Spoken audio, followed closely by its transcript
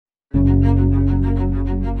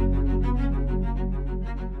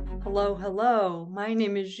Hello, hello. My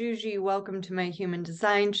name is Juji. Welcome to my human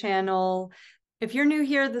design channel. If you're new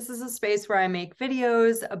here, this is a space where I make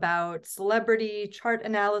videos about celebrity chart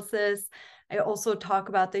analysis. I also talk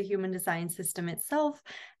about the human design system itself,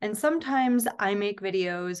 and sometimes I make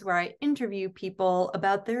videos where I interview people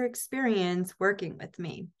about their experience working with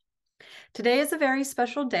me. Today is a very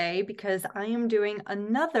special day because I am doing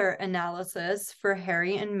another analysis for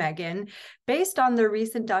Harry and Meghan based on the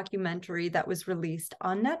recent documentary that was released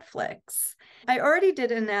on Netflix. I already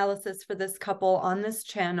did analysis for this couple on this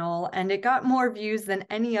channel, and it got more views than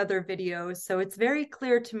any other video, so it's very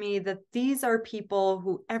clear to me that these are people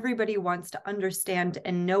who everybody wants to understand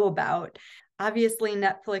and know about. Obviously,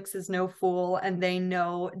 Netflix is no fool, and they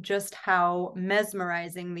know just how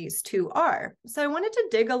mesmerizing these two are. So I wanted to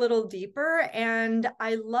dig a little deeper, and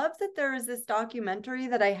I love that there is this documentary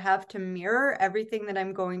that I have to mirror everything that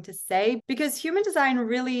I'm going to say, because human design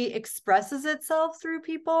really expresses itself through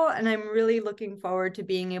people, and I'm really looking forward to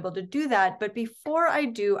being able to do that. But before I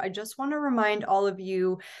do, I just want to remind all of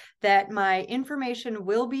you that my information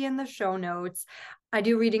will be in the show notes. I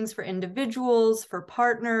do readings for individuals, for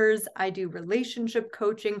partners, I do relationship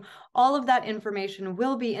coaching. All of that information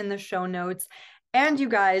will be in the show notes. And you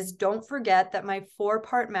guys, don't forget that my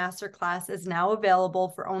 4-part masterclass is now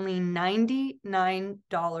available for only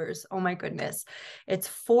 $99. Oh my goodness. It's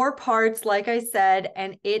 4 parts, like I said,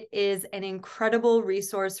 and it is an incredible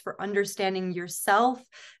resource for understanding yourself,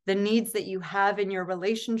 the needs that you have in your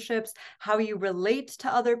relationships, how you relate to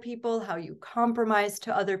other people, how you compromise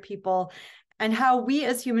to other people, and how we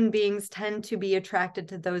as human beings tend to be attracted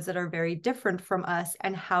to those that are very different from us,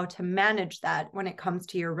 and how to manage that when it comes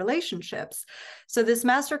to your relationships. So this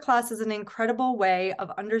masterclass is an incredible way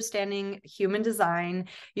of understanding human design.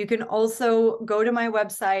 You can also go to my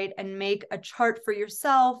website and make a chart for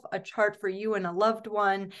yourself, a chart for you and a loved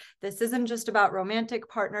one. This isn't just about romantic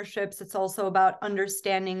partnerships. It's also about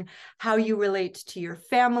understanding how you relate to your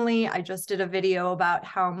family. I just did a video about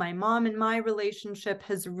how my mom and my relationship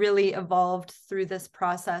has really evolved through this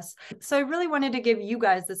process. So I really wanted to give you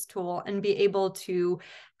guys this tool and be able to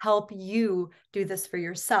help you do this for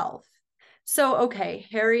yourself. So, okay,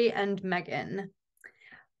 Harry and Meghan.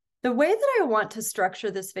 The way that I want to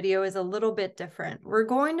structure this video is a little bit different. We're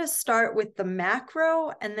going to start with the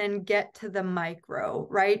macro and then get to the micro,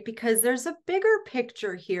 right? Because there's a bigger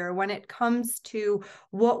picture here when it comes to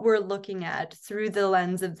what we're looking at through the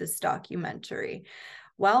lens of this documentary.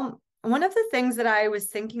 Well, one of the things that I was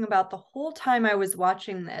thinking about the whole time I was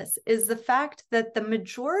watching this is the fact that the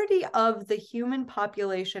majority of the human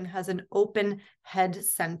population has an open head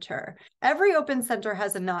center. Every open center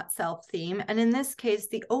has a not self theme, and in this case,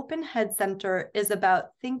 the open head center is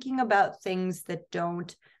about thinking about things that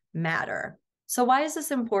don't matter. So why is this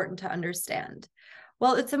important to understand?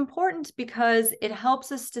 Well, it's important because it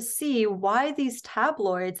helps us to see why these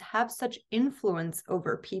tabloids have such influence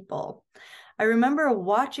over people. I remember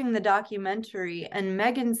watching the documentary and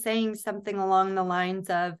Meghan saying something along the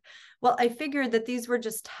lines of, well, I figured that these were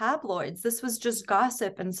just tabloids. This was just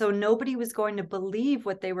gossip. And so nobody was going to believe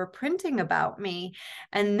what they were printing about me.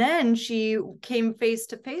 And then she came face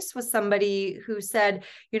to face with somebody who said,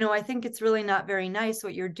 you know, I think it's really not very nice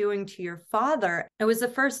what you're doing to your father. It was the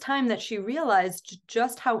first time that she realized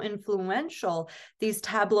just how influential these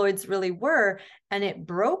tabloids really were, and it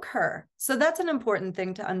broke her. So that's an important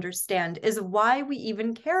thing to understand, is why we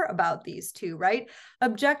even care about these two, right?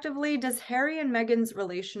 Objectively, does Harry and Meghan's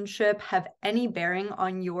relationship have any bearing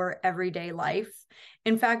on your everyday life?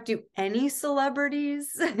 In fact, do any celebrities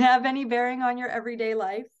have any bearing on your everyday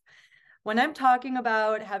life? When I'm talking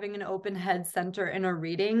about having an open head center in a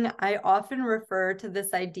reading, I often refer to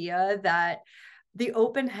this idea that the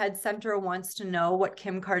open head center wants to know what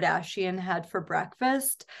Kim Kardashian had for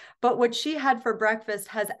breakfast, but what she had for breakfast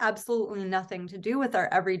has absolutely nothing to do with our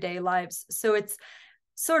everyday lives. So it's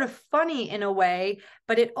sort of funny in a way,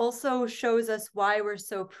 but it also shows us why we're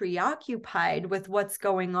so preoccupied with what's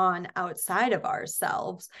going on outside of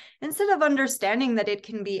ourselves, instead of understanding that it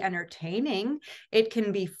can be entertaining, it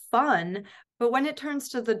can be fun, but when it turns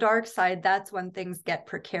to the dark side, that's when things get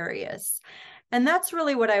precarious. And that's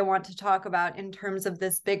really what I want to talk about in terms of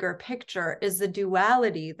this bigger picture, is the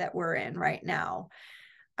duality that we're in right now.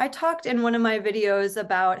 I talked in one of my videos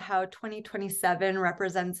about how 2027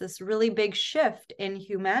 represents this really big shift in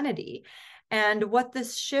humanity. And what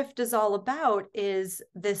this shift is all about is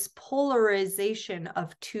this polarization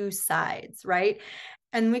of two sides, right?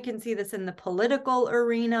 And we can see this in the political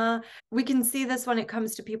arena. We can see this when it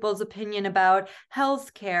comes to people's opinion about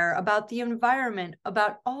healthcare, about the environment,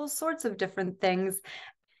 about all sorts of different things.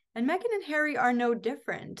 And Meghan and Harry are no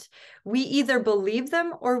different. We either believe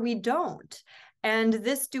them or we don't. And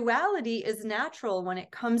this duality is natural when it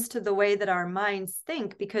comes to the way that our minds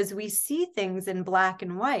think, because we see things in black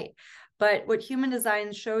and white. But what human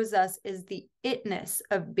design shows us is the itness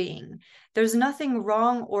of being. There's nothing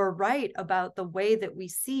wrong or right about the way that we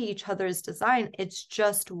see each other's design. It's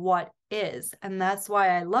just what is. And that's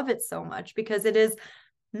why I love it so much, because it is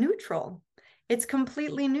neutral. It's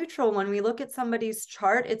completely neutral. When we look at somebody's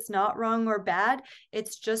chart, it's not wrong or bad.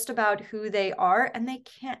 It's just about who they are, and they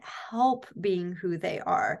can't help being who they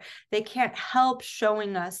are. They can't help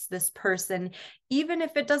showing us this person, even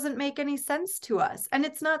if it doesn't make any sense to us. And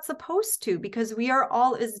it's not supposed to, because we are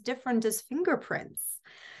all as different as fingerprints.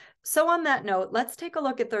 So on that note, let's take a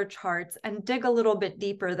look at their charts and dig a little bit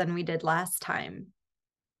deeper than we did last time.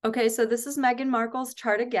 Okay, so this is Meghan Markle's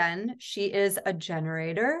chart again. She is a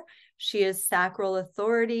generator. She is sacral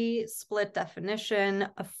authority, split definition,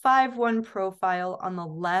 a 5-1 profile on the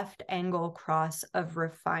left angle cross of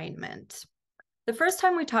refinement. The first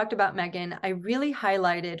time we talked about Meghan, I really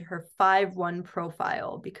highlighted her 5-1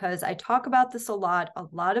 profile because I talk about this a lot. A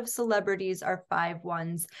lot of celebrities are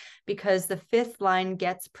 5-1s because the fifth line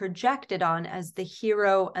gets projected on as the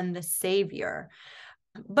hero and the savior.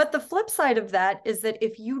 But the flip side of that is that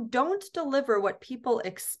if you don't deliver what people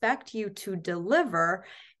expect you to deliver,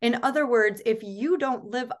 in other words, if you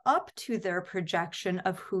don't live up to their projection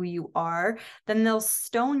of who you are, then they'll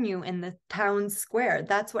stone you in the town square.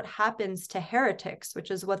 That's what happens to heretics,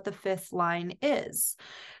 which is what the fifth line is.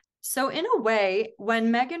 So in a way,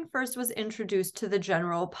 when Meghan first was introduced to the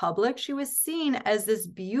general public, she was seen as this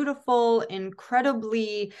beautiful,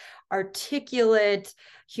 incredibly articulate,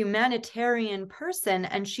 humanitarian person,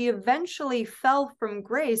 and she eventually fell from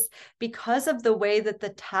grace because of the way that the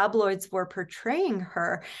tabloids were portraying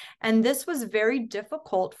her. And this was very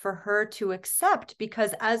difficult for her to accept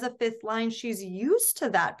because as a fifth line, she's used to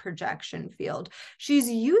that projection field. She's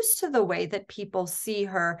used to the way that people see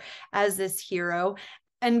her as this hero.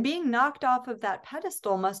 And being knocked off of that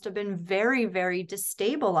pedestal must have been very, very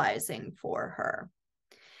destabilizing for her.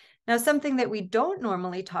 Now, something that we don't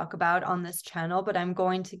normally talk about on this channel, but I'm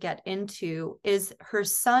going to get into, is her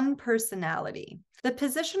sun personality. The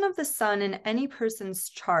position of the sun in any person's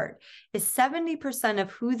chart is 70%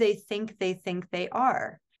 of who they think they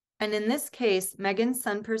are. And in this case, Meghan's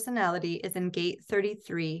sun personality is in gate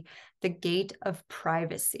 33, the gate of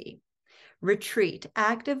privacy. Retreat,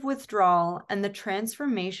 active withdrawal, and the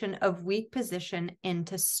transformation of weak position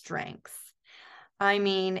into strength. I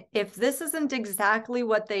mean, if this isn't exactly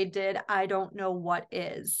what they did, I don't know what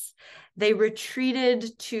is. They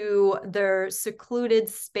retreated to their secluded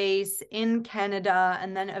space in Canada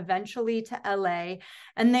and then eventually to LA,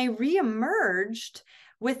 and they reemerged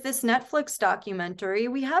with this Netflix documentary.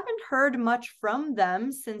 We haven't heard much from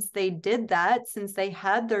them since they did that, since they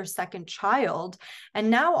had their second child.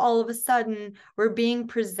 And now all of a sudden, we're being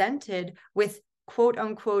presented with quote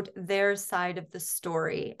unquote their side of the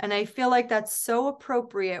story. And I feel like that's so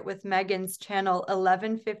appropriate with Meghan's channel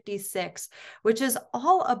 1156, which is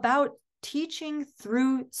all about teaching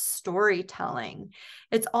through storytelling.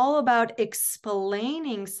 It's all about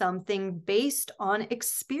explaining something based on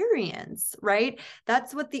experience, right?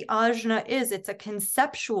 That's what the ajna is. It's a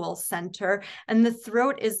conceptual center, and the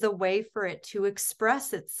throat is the way for it to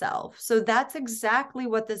express itself. So that's exactly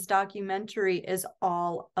what this documentary is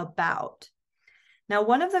all about. Now,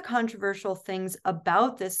 one of the controversial things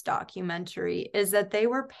about this documentary is that they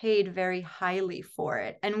were paid very highly for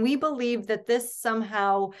it. And we believe that this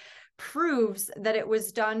somehow proves that it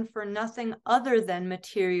was done for nothing other than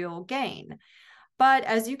material gain. But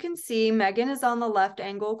as you can see, Meghan is on the left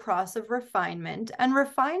angle cross of refinement, and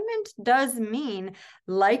refinement does mean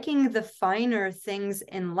liking the finer things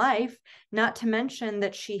in life, not to mention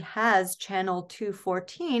that she has channel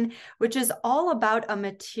 214, which is all about a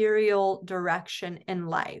material direction in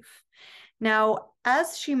life. Now,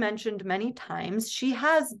 as she mentioned many times, she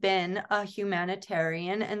has been a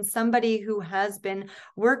humanitarian and somebody who has been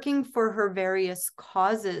working for her various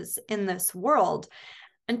causes in this world.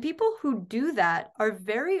 And people who do that are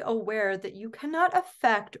very aware that you cannot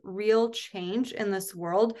affect real change in this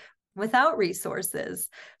world without resources.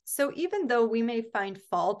 So even though we may find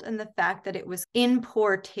fault in the fact that it was in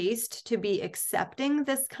poor taste to be accepting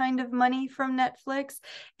this kind of money from Netflix,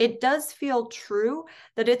 it does feel true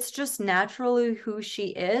that it's just naturally who she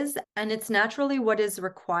is, and it's naturally what is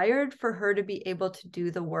required for her to be able to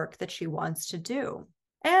do the work that she wants to do.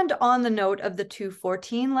 And on the note of the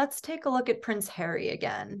 214, let's take a look at Prince Harry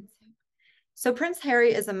again. So Prince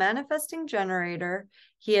Harry is a manifesting generator.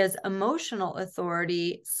 He has emotional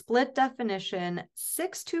authority, split definition,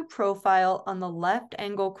 6-2 profile on the left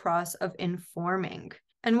angle cross of informing.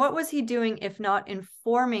 And what was he doing if not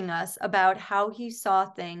informing us about how he saw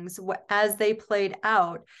things as they played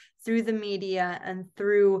out through the media and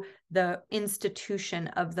through the institution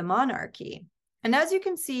of the monarchy? And as you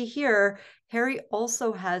can see here, Harry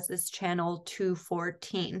also has this channel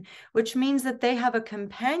 214, which means that they have a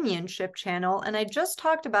companionship channel. And I just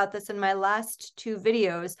talked about this in my last two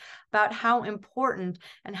videos about how important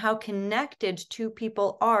and how connected two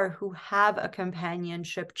people are who have a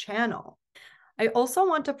companionship channel. I also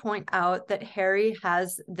want to point out that Harry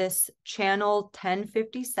has this channel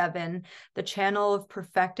 1057, the channel of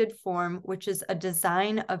perfected form, which is a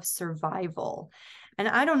design of survival. And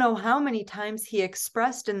I don't know how many times he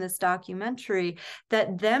expressed in this documentary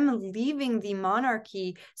that them leaving the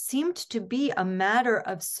monarchy seemed to be a matter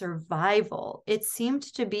of survival. It seemed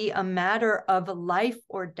to be a matter of life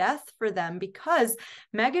or death for them because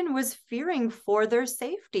Meghan was fearing for their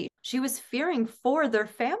safety. She was fearing for their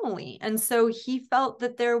family. And so he felt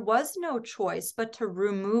that there was no choice but to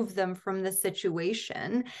remove them from the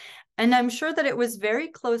situation. And I'm sure that it was very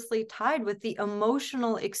closely tied with the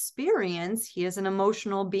emotional experience. He is an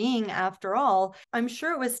emotional being after all. I'm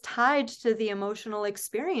sure it was tied to the emotional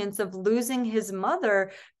experience of losing his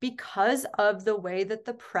mother because of the way that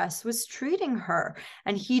the press was treating her.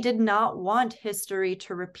 And he did not want history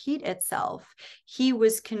to repeat itself. He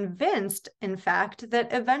was convinced, in fact,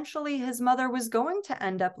 that eventually his mother was going to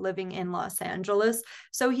end up living in Los Angeles.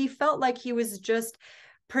 So he felt like he was just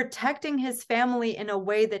protecting his family in a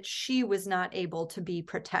way that she was not able to be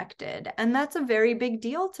protected. And that's a very big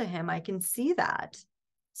deal to him. I can see that.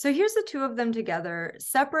 So here's the two of them together.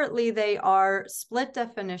 Separately, they are split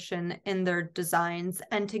definition in their designs,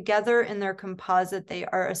 and together in their composite, they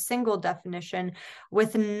are a single definition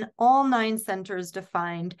with all 9 centers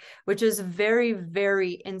defined, which is very,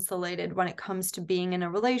 very insulated when it comes to being in a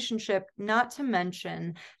relationship, not to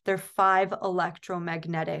mention their 5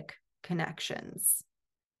 electromagnetic connections.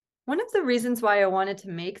 One of the reasons why I wanted to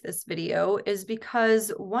make this video is because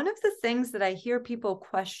one of the things that I hear people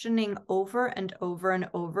questioning over and over and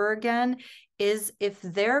over again is if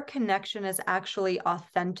their connection is actually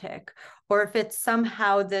authentic, or if it's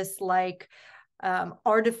somehow this like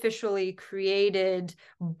artificially created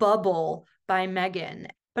bubble by Meghan.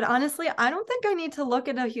 But honestly, I don't think I need to look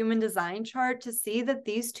at a human design chart to see that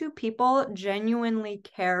these two people genuinely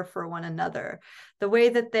care for one another. The way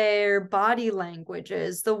that their body language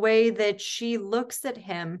is, the way that she looks at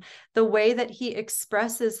him, the way that he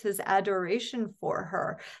expresses his adoration for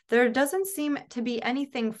her. There doesn't seem to be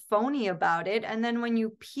anything phony about it. And then when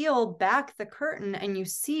you peel back the curtain and you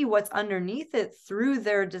see what's underneath it through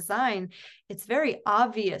their design, it's very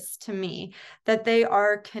obvious to me that they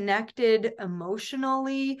are connected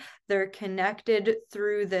emotionally. They're connected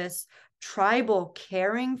through this tribal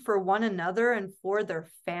caring for one another and for their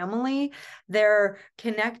family. They're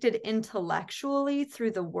connected intellectually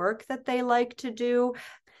through the work that they like to do.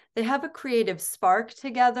 They have a creative spark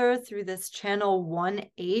together through this channel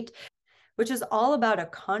 1-8, which is all about a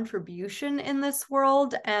contribution in this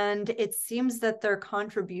world. And it seems that their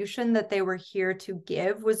contribution that they were here to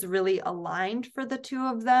give was really aligned for the two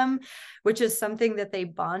of them, which is something that they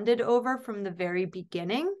bonded over from the very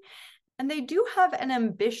beginning. And they do have an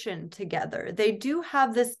ambition together. They do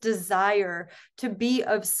have this desire to be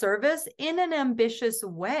of service in an ambitious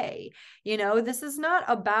way. You know, this is not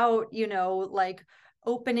about, you know, like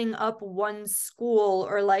opening up one school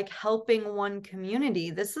or like helping one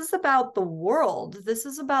community. This is about the world. This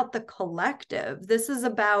is about the collective. This is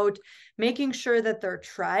about making sure that their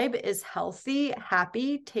tribe is healthy,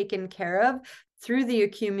 happy, taken care of through the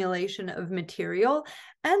accumulation of material.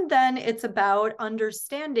 And then it's about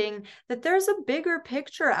understanding that there's a bigger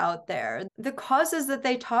picture out there. The causes that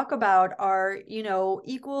they talk about are, you know,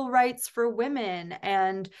 equal rights for women.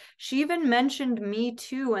 And she even mentioned Me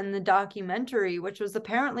Too in the documentary, which was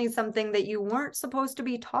apparently something that you weren't supposed to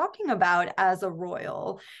be talking about as a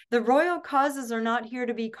royal. The royal causes are not here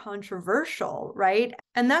to be controversial, right?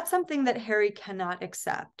 And that's something that Harry cannot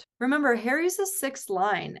accept. Remember, Harry's a 6th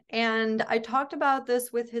line, and I talked about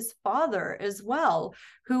this with his father as well,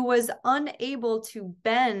 who was unable to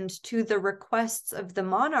bend to the requests of the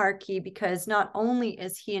monarchy because not only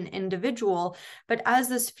is he an individual, but as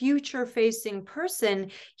this future-facing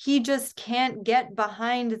person, he just can't get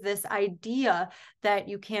behind this idea that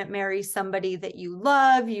you can't marry somebody that you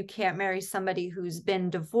love, you can't marry somebody who's been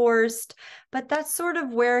divorced. But that's sort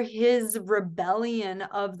of where his rebellion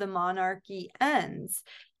of the monarchy ends.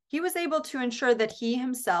 He was able to ensure that he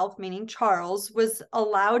himself, meaning Charles, was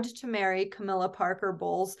allowed to marry Camilla Parker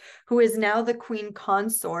Bowles, who is now the Queen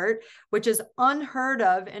Consort, which is unheard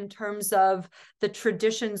of in terms of the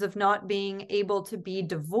traditions of not being able to be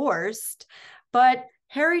divorced. But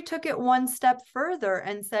Harry took it one step further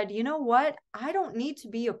and said, you know what? I don't need to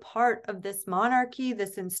be a part of this monarchy,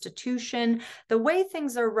 this institution. The way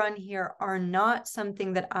things are run here are not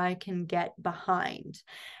something that I can get behind.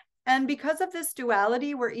 And because of this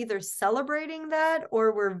duality, we're either celebrating that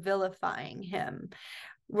or we're vilifying him.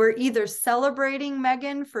 We're either celebrating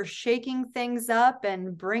Meghan for shaking things up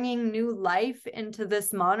and bringing new life into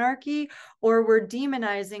this monarchy, or we're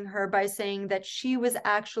demonizing her by saying that she was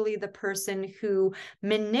actually the person who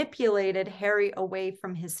manipulated Harry away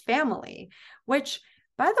from his family, which,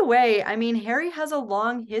 by the way, I mean, Harry has a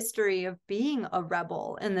long history of being a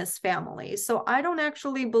rebel in this family. So I don't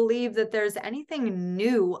actually believe that there's anything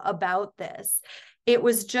new about this. It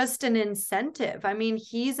was just an incentive. I mean,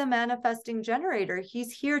 he's a manifesting generator.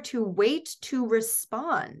 He's here to wait to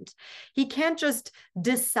respond. He can't just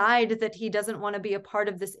decide that he doesn't want to be a part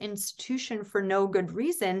of this institution for no good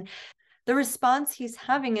reason. The response he's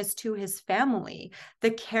having is to his family.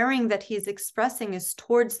 The caring that he's expressing is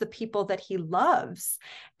towards the people that he loves.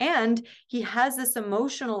 And he has this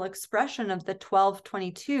emotional expression of the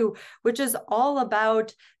 1222, which is all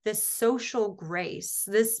about this social grace,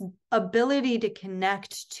 this ability to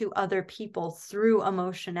connect to other people through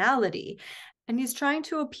emotionality. And he's trying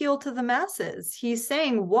to appeal to the masses. He's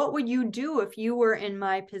saying, what would you do if you were in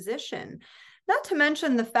my position? Not to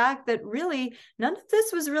mention the fact that really none of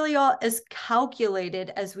this was really all as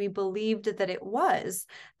calculated as we believed that it was.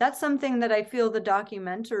 That's something that I feel the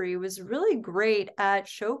documentary was really great at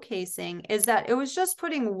showcasing, is that it was just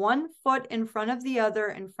putting one foot in front of the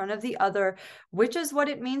other, which is what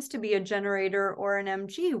it means to be a generator or an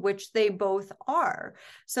MG, which they both are.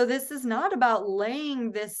 So this is not about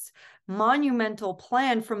laying this monumental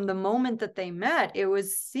plan from the moment that they met. It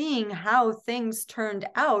was seeing how things turned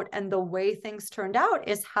out, and the way things turned out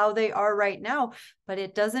is how they are right now, but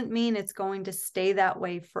it doesn't mean it's going to stay that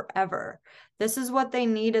way forever. This is what they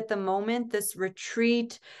need at the moment, this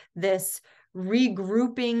retreat, this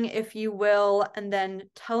regrouping, if you will, and then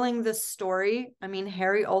telling the story. I mean,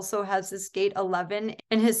 Harry also has this gate 11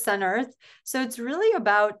 in his Sun Earth. So it's really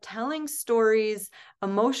about telling stories,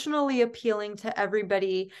 emotionally appealing to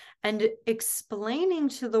everybody, and explaining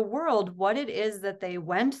to the world what it is that they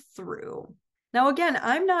went through. Now, again,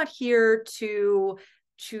 I'm not here to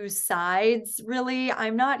choose sides, really.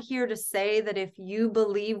 I'm not here to say that if you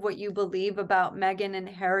believe what you believe about Meghan and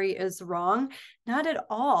Harry is wrong. Not at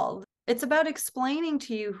all. It's about explaining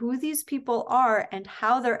to you who these people are and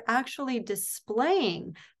how they're actually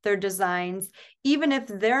displaying their designs, even if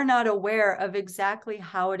they're not aware of exactly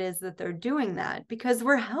how it is that they're doing that, because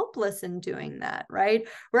we're helpless in doing that, right?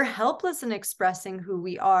 We're helpless in expressing who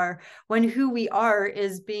we are when who we are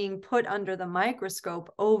is being put under the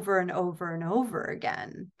microscope over and over and over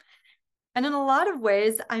again. And in a lot of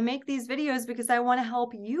ways, I make these videos because I want to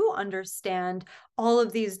help you understand all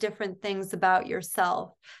of these different things about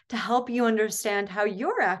yourself, to help you understand how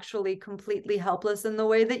you're actually completely helpless in the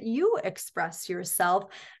way that you express yourself,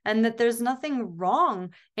 and that there's nothing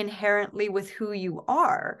wrong inherently with who you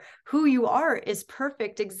are. Who you are is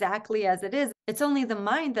perfect exactly as it is. It's only the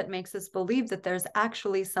mind that makes us believe that there's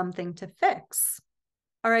actually something to fix.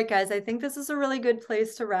 All right, guys, I think this is a really good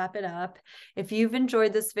place to wrap it up. If you've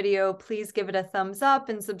enjoyed this video, please give it a thumbs up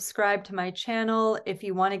and subscribe to my channel if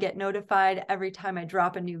you want to get notified every time I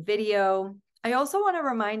drop a new video. I also want to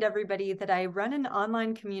remind everybody that I run an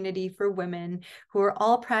online community for women who are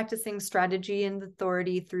all practicing strategy and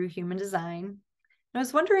authority through human design. And I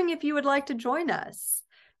was wondering if you would like to join us.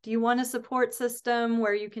 Do you want a support system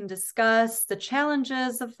where you can discuss the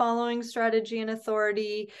challenges of following strategy and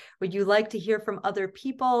authority? Would you like to hear from other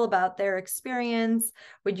people about their experience?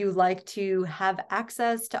 Would you like to have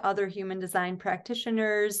access to other human design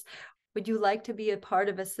practitioners? Would you like to be a part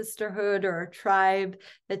of a sisterhood or a tribe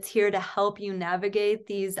that's here to help you navigate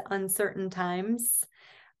these uncertain times?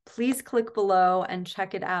 Please click below and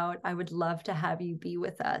check it out. I would love to have you be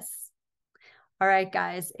with us. All right,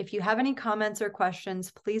 guys, if you have any comments or questions,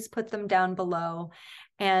 please put them down below.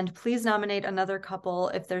 And please nominate another couple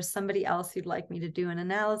if there's somebody else you'd like me to do an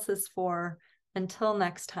analysis for. Until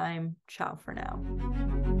next time, ciao for now.